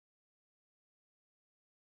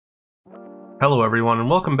Hello everyone and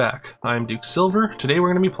welcome back. I'm Duke Silver. Today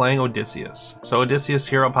we're going to be playing Odysseus. So Odysseus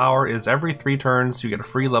hero power is every 3 turns you get a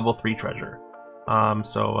free level 3 treasure.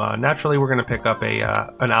 Naturally we're going to pick up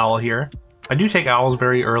an owl here. I do take owls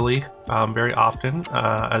very early, very often,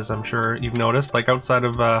 as I'm sure you've noticed. Like outside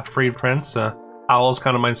of Freed Prince, owl is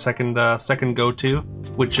kind of my second go-to,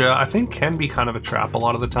 which I think can be kind of a trap a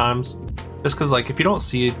lot of the times. Just because like if you don't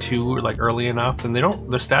see it too early enough, then their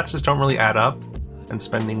stats just don't really add up. And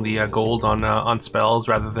spending the gold on spells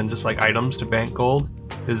rather than just like items to bank gold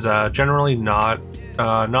is generally not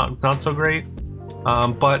so great.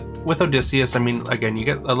 But with Odysseus, I mean, again, you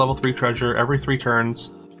get a level 3 treasure every 3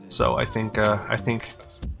 turns, so I think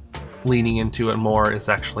leaning into it more is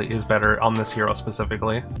better on this hero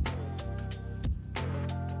specifically.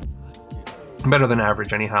 Better than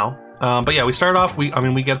average, anyhow. But yeah, we start off. We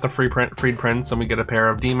get the Freed Prince, and we get a pair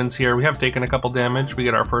of demons here. We have taken a couple damage. We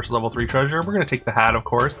get our first level 3 treasure. We're gonna take the hat, of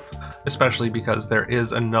course, especially because there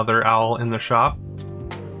is another owl in the shop.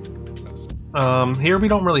 Here we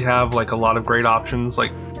don't really have like a lot of great options.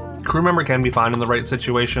 Like crew member can be fine in the right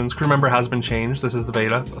situations. Crew member has been changed. This is the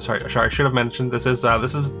beta. Sorry, I should have mentioned this is on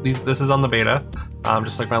the beta,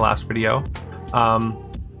 just like my last video.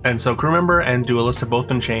 And so crew member and duelist have both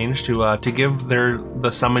been changed to give the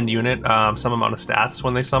summoned unit some amount of stats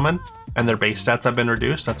when they summon, and their base stats have been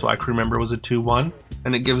reduced. That's why crew member was a 2/1,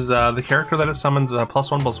 and it gives the character that it summons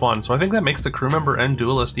 +1/+1. So I think that makes the crew member and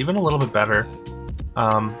duelist even a little bit better,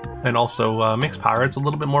 and also makes pirates a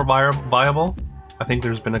little bit more viable. I think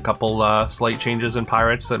there's been a couple slight changes in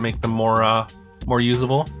pirates that make them more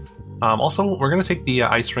usable. Also, we're gonna take the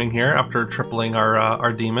ice ring here after tripling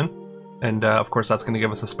our demon. And of course that's going to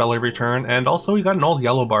give us a spell every turn, and also we got an old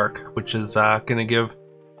yellow bark, which is going to give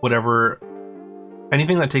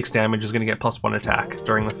anything that takes damage is going to get +1 attack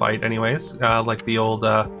during the fight anyways, like the old,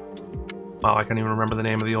 wow, I can't even remember the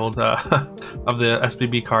name of the old, of the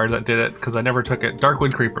SBB card that did it, because I never took it,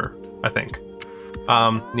 Darkwood Creeper, I think.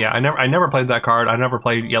 Yeah, I never played that card, I never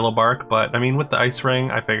played yellow bark, but I mean with the ice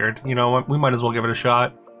ring, I figured, you know what, we might as well give it a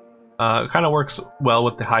shot. It kind of works well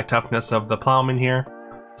with the high toughness of the plowman here.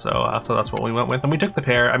 So that's what we went with, and we took the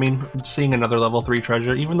pair. I mean, seeing another level 3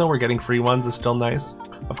 treasure, even though we're getting free ones, is still nice.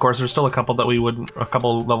 Of course, there's still a couple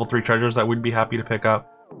level 3 treasures that we'd be happy to pick up.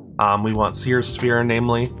 We want Seer's Sphere,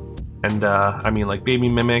 namely, and I mean, like Baby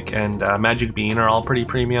Mimic and Magic Bean are all pretty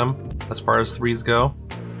premium as far as 3s go.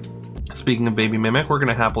 Speaking of Baby Mimic, we're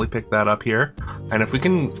gonna happily pick that up here, and if we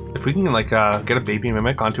can like get a Baby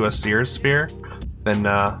Mimic onto a Seer's Sphere, then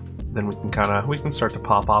we can start to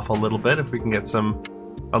pop off a little bit if we can get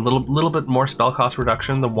a little bit more spell cost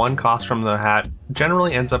reduction. The 1 cost from the hat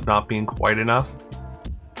generally ends up not being quite enough.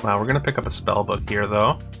 Wow, we're gonna pick up a spell book here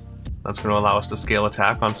though. That's gonna allow us to scale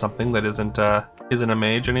attack on something that isn't a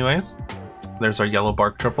mage anyways. There's our yellow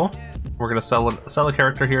bark triple. We're gonna sell a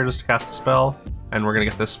character here just to cast a spell, and we're gonna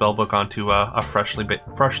get this spell book onto a freshly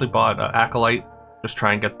bought acolyte. Just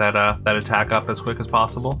try and get that attack up as quick as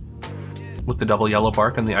possible. With the double yellow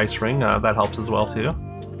bark and the ice ring, that helps as well too.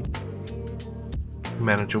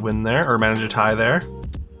 Manage a win there, or manage a tie there.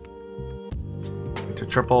 To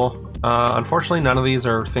triple. Unfortunately, none of these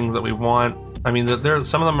are things that we want. I mean,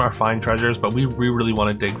 some of them are fine treasures, but we really want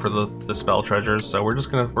to dig for the spell treasures, so we're just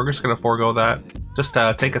gonna forego that. Just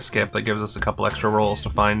take a skip that gives us a couple extra rolls to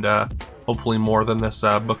find hopefully more than this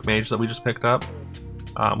book mage that we just picked up.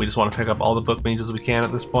 We just want to pick up all the book mages we can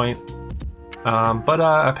at this point. But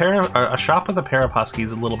a shop with a pair of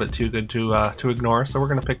huskies is a little bit too good to ignore, so we're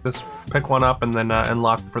gonna pick one up and then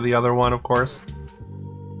unlock for the other one, of course.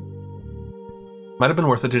 Might have been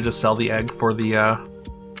worth it to just sell the egg for the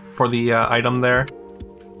item there.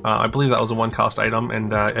 I believe that was a 1-cost item,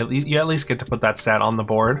 and you at least get to put that stat on the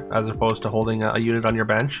board as opposed to holding a unit on your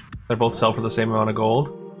bench. They both sell for the same amount of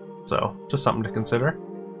gold, so just something to consider.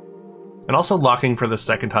 And also locking for the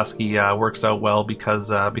second husky works out well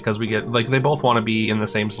because we get, like, they both want to be in the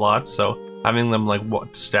same slots, so having them like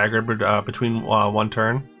staggered between one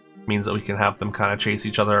turn means that we can have them kind of chase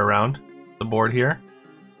each other around the board here.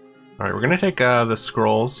 All right, we're gonna take the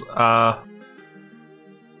scrolls. I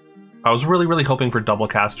was really hoping for double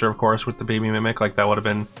caster, of course, with the Baby Mimic. Like that would have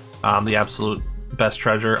been the absolute best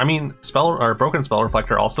treasure. I mean, broken spell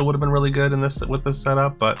reflector also would have been really good in with this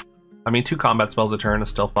setup, but I mean, 2 combat spells a turn is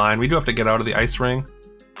still fine. We do have to get out of the ice ring,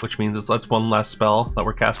 which means that's 1 less spell that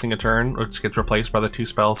we're casting a turn, which gets replaced by the 2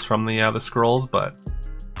 spells from the scrolls. But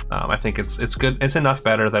I think it's good. It's enough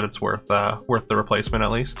better that it's worth the replacement at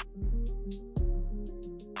least.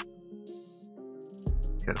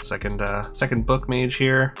 Get a second book mage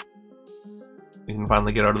here. We can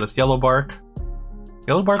finally get out of this yellow bark.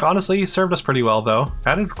 Yellow Bark honestly served us pretty well though.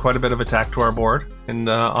 Added quite a bit of attack to our board and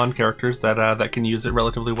on characters that that can use it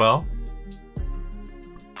relatively well.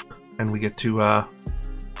 And we get to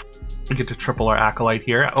triple our Acolyte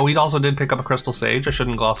here. Oh, we also did pick up a Crystal Sage. I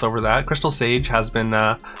shouldn't gloss over that. Crystal Sage has been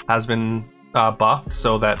buffed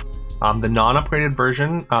so that the non-upgraded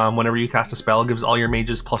version, whenever you cast a spell, gives all your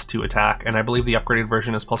mages +2 attack, and I believe the upgraded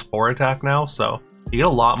version is +4 attack now. So you get a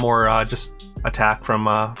lot more just attack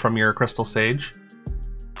from your Crystal Sage.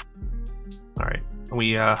 All right,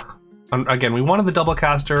 we again, we wanted the Double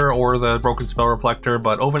Caster or the Broken Spell Reflector,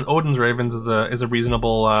 but Odin's Ravens is a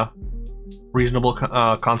reasonable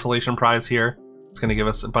consolation prize here. It's going to give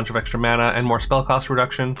us a bunch of extra mana and more spell cost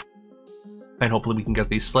reduction, and hopefully we can get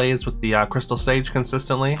these slays with the Crystal Sage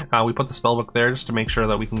consistently. We put the spellbook there just to make sure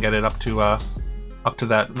that we can get it up to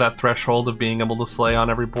that threshold of being able to slay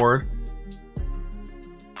on every board.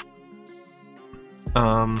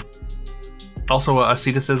 Also,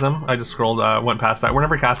 asceticism. I just went past that. We're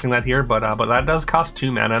never casting that here, but that does cost 2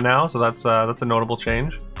 mana now, so that's a notable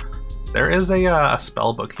change. There is a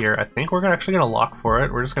spellbook here. I think we're actually gonna lock for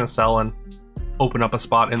it. We're just gonna sell and open up a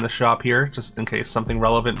spot in the shop here, just in case something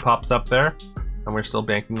relevant pops up there, and we're still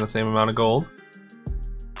banking the same amount of gold.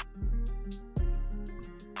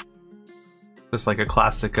 Just like a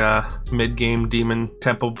classic mid-game demon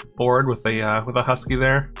tempo board with a husky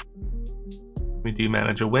there. We do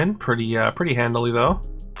manage a win, pretty handily though.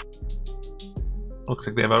 Looks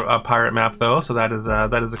like they have a pirate map though, so that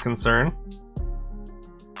is a concern.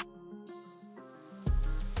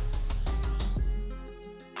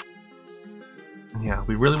 Yeah,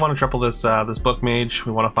 we really want to triple this book mage.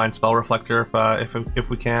 We want to find Spell Reflector if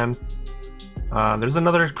we can. There's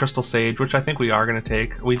another Crystal Sage, which I think we are going to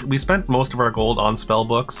take. We spent most of our gold on spell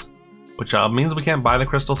books, which means we can't buy the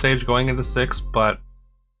Crystal Sage going into 6, but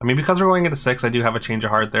I mean, because we're going into 6, I do have a change of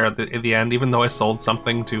heart there at the end, even though I sold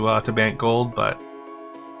something to bank gold, but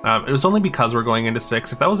it was only because we're going into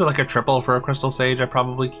 6. If that was like a triple for a Crystal Sage, I'd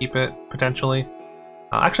probably keep it, potentially.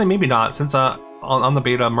 Actually, maybe not, since on the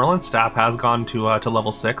beta, Merlin's staff has gone to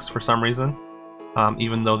level 6 for some reason,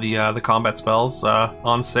 even though the combat spells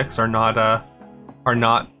on 6 are not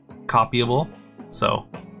copyable. So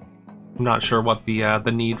I'm not sure what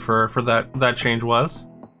the need for that change was.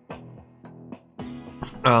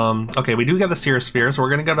 Okay, we do get the Seer Sphere, so we're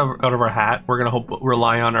gonna get out of our hat. We're gonna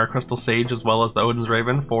rely on our Crystal Sage as well as the Odin's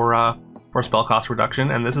Raven for spell cost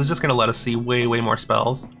reduction, and this is just gonna let us see way more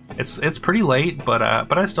spells. It's pretty late, but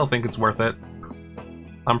I still think it's worth it.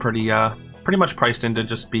 I'm pretty much priced into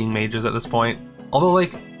just being mages at this point. Although,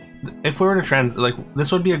 like, if we were to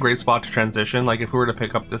this would be a great spot to transition. Like, if we were to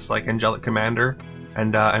pick up this like Angelic Commander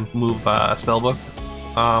and move a spellbook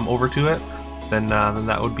over to it, then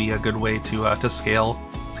that would be a good way to scale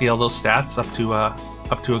those stats up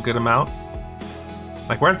to a good amount.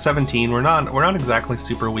 Like, we're at 17. We're not exactly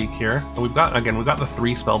super weak here. And we've got the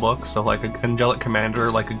 3 spellbooks, so like an Angelic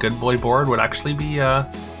Commander, like a good boy board would actually be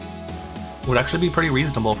pretty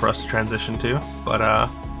reasonable for us to transition to. But I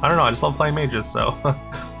don't know. I just love playing mages, so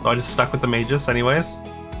so I just stuck with the mages anyways.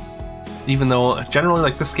 Even though generally,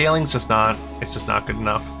 like, the scaling's just not good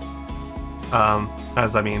enough.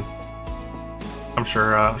 As I mean, I'm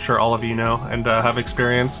sure all of you know and have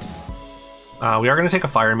experienced. We are going to take a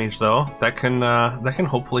Fire Mage though. That can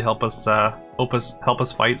hopefully help us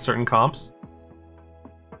fight certain comps.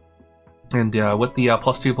 And with the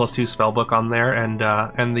 +2/+2 spellbook on there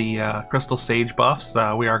and the Crystal Sage buffs,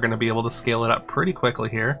 we are going to be able to scale it up pretty quickly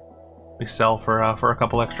here. We sell for a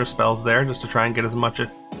couple extra spells there just to try and get as much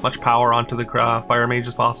power onto the Fire Mage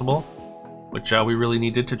as possible, which we really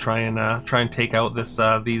needed to try and take out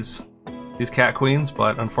these cat queens,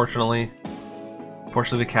 but unfortunately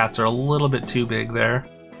the cats are a little bit too big there.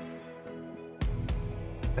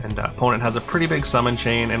 And opponent has a pretty big summon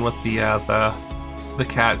chain, and with the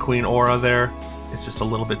cat queen aura there, it's just a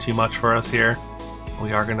little bit too much for us here.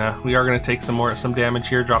 We are gonna take some damage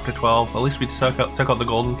here, drop to 12. At least we took out the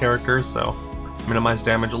golden characters, so minimize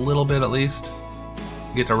damage a little bit at least.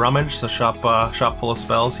 Get to rummage, so shop full of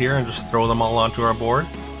spells here, and just throw them all onto our board,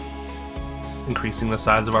 increasing the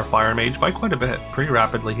size of our Fire Mage by quite a bit, pretty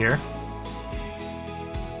rapidly here.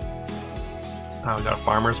 We got a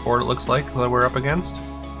farmer's board, it looks like, that we're up against.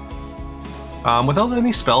 Without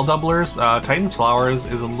any spell doublers, Titan's Flowers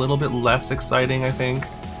is a little bit less exciting, I think.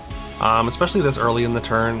 Especially this early in the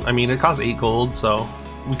turn. I mean, it costs 8 gold, so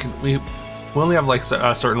we only have like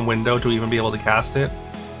a certain window to even be able to cast it.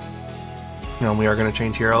 And we are going to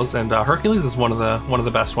change heroes, and Hercules is one of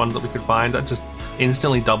the best ones that we could find. That just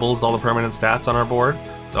instantly doubles all the permanent stats on our board,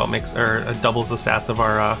 so it doubles the stats of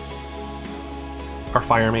our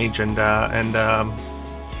Fire Mage and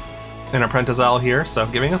an Apprentice Owl here, so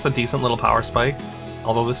giving us a decent little power spike.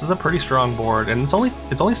 Although this is a pretty strong board, and it's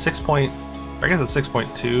only 6 point, I guess it's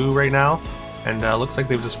 6.2 right now, and looks like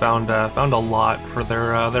they've just found a lot for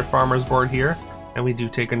their farmers board here, and we do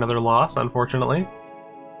take another loss, unfortunately.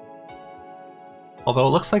 Although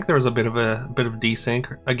it looks like there was a bit of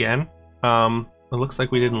desync again. It looks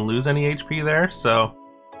like we didn't lose any HP there, so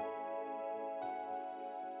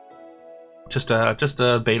just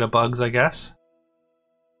a beta bugs, I guess.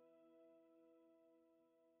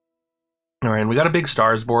 All right, and we got a big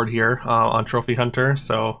stars board here on Trophy Hunter,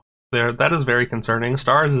 so that is very concerning.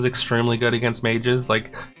 Stars is extremely good against mages.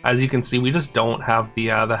 Like, as you can see, we just don't have the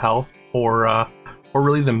health or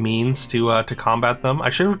really the means to combat them. I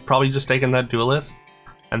should have probably just taken that duelist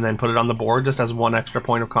and then put it on the board just as one extra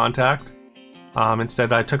point of contact.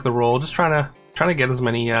 Instead, I took the roll, just trying to get as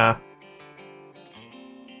many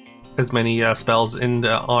spells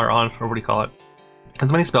into or what do you call it?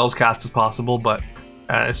 As many spells cast as possible, but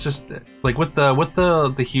it's just like with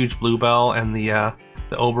the huge bluebell and the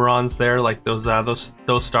Oberons there, like those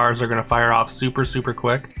stars are gonna fire off super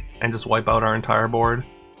quick and just wipe out our entire board.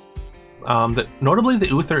 Notably, the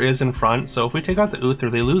Uther is in front, so if we take out the Uther,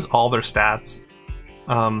 they lose all their stats.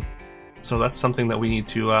 So that's something that we need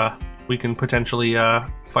to we can potentially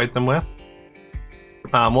fight them with.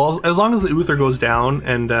 Well, as long as the Uther goes down,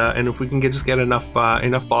 and if we can just get enough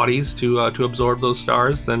bodies to absorb those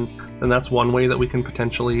stars, then that's one way that we can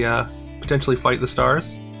potentially fight the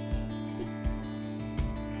stars.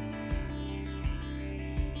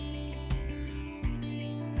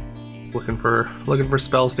 Just looking for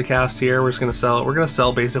spells to cast here. We're gonna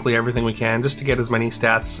sell basically everything we can just to get as many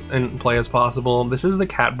stats in play as possible. This is the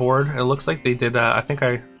cat board. It looks like they did. I think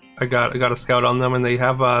I got a scout on them, and they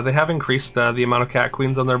have increased the amount of cat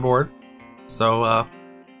queens on their board. So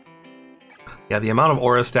yeah, the amount of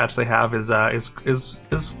aura stats they have is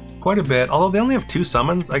quite a bit. Although they only have 2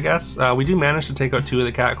 summons, I guess. We do manage to take out 2 of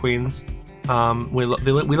the cat queens. We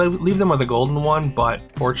leave them with a golden one, but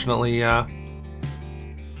fortunately,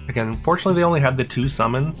 fortunately they only had the 2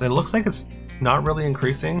 summons. It looks like it's not really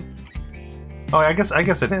increasing. Oh, I guess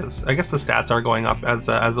it is. I guess the stats are going up as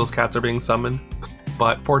those cats are being summoned.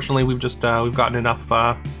 But fortunately, we've gotten enough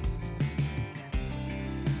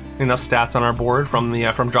stats on our board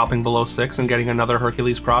from dropping below 6 and getting another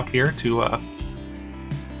Hercules proc here to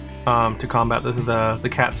combat the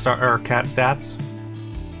cat stats.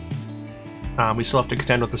 We still have to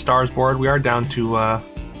contend with the stars board. We are down to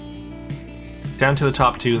the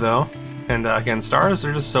top 2 though, and again, stars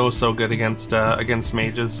are just so good against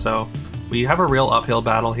mages. So we have a real uphill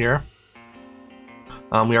battle here.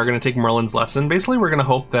 We are going to take Merlin's Lesson. Basically, we're going to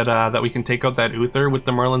hope that we can take out that Uther with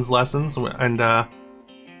the Merlin's Lessons, and I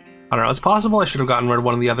don't know, it's possible I should have gotten rid of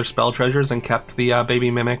one of the other spell treasures and kept the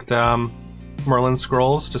baby mimicked Merlin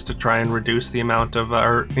scrolls just to try and reduce the amount of,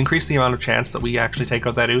 or increase the amount of chance that we actually take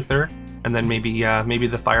out that Uther, and then maybe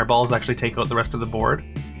the fireballs actually take out the rest of the board.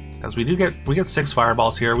 As we get 6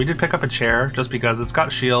 fireballs here. We did pick up a chair just because it's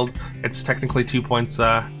got shield. It's technically 2 points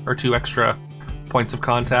or 2 extra points of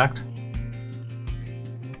contact.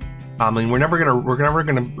 I mean, we're never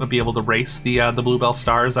gonna be able to race the bluebell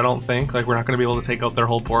stars. I don't think. Like, we're not gonna be able to take out their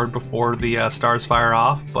whole board before the stars fire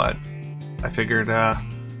off. But I figured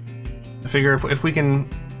if we can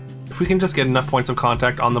just get enough points of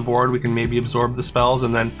contact on the board, we can maybe absorb the spells,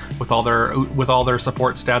 and then with all their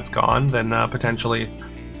support stats gone, then potentially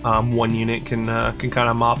one unit can kind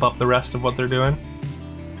of mop up the rest of what they're doing.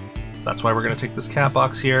 That's why we're gonna take this cat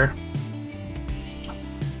box here.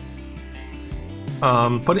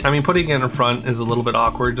 Putting it in front is a little bit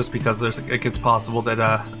awkward just because it gets possible that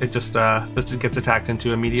it just gets attacked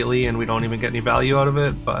into immediately and we don't even get any value out of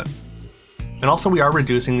it. And also we are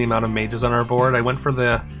reducing the amount of mages on our board. I went for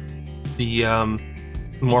the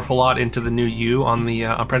Morpholot into the new U on the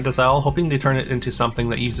Apprentice Owl, hoping to turn it into something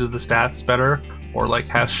that uses the stats better, or like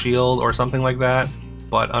has shield or something like that.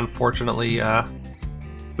 But unfortunately,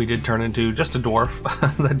 we did turn into just a dwarf.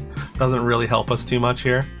 That doesn't really help us too much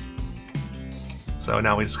here. So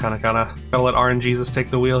now we just kind of gotta let RNGesus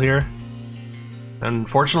take the wheel here. And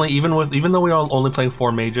fortunately, even though we are only playing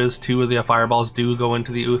 4 mages, 2 of the fireballs do go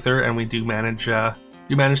into the Uther, and we do manage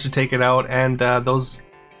to take it out. And those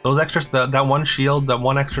extras, that one shield, that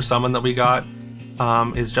one extra summon that we got,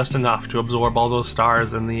 is just enough to absorb all those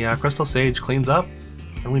stars, and the Crystal Sage cleans up,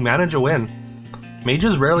 and we manage a win.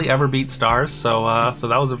 Mages rarely ever beat stars, so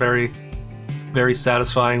that was a very, very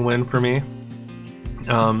satisfying win for me.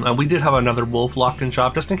 And we did have another wolf locked in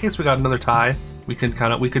shop just in case we got another tie. We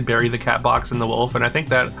could bury the cat box in the wolf, and I think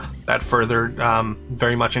that further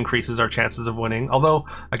very much increases our chances of winning. Although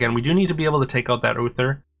again, we do need to be able to take out that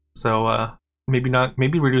Uther. So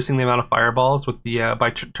maybe reducing the amount of fireballs with the by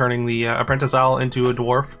turning the apprentice owl into a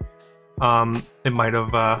dwarf. It might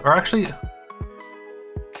have, or actually,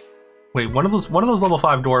 wait, one of those level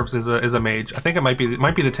 5 dwarves is a mage. I think it might be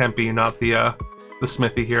the Tempe, not the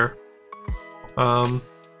Smithy here.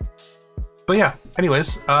 But yeah,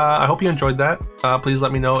 anyways, I hope you enjoyed that. Please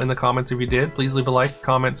let me know in the comments if you did. Please leave a like,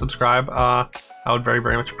 comment, subscribe. I would very,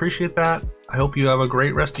 very much appreciate that. I hope you have a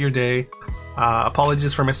great rest of your day.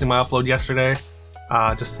 Apologies for missing my upload yesterday.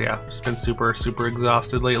 Just been super, super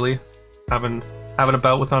exhausted lately. Having a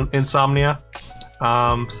bout with insomnia.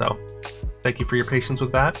 So thank you for your patience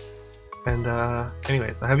with that. And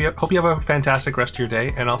anyways, hope you have a fantastic rest of your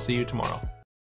day, and I'll see you tomorrow.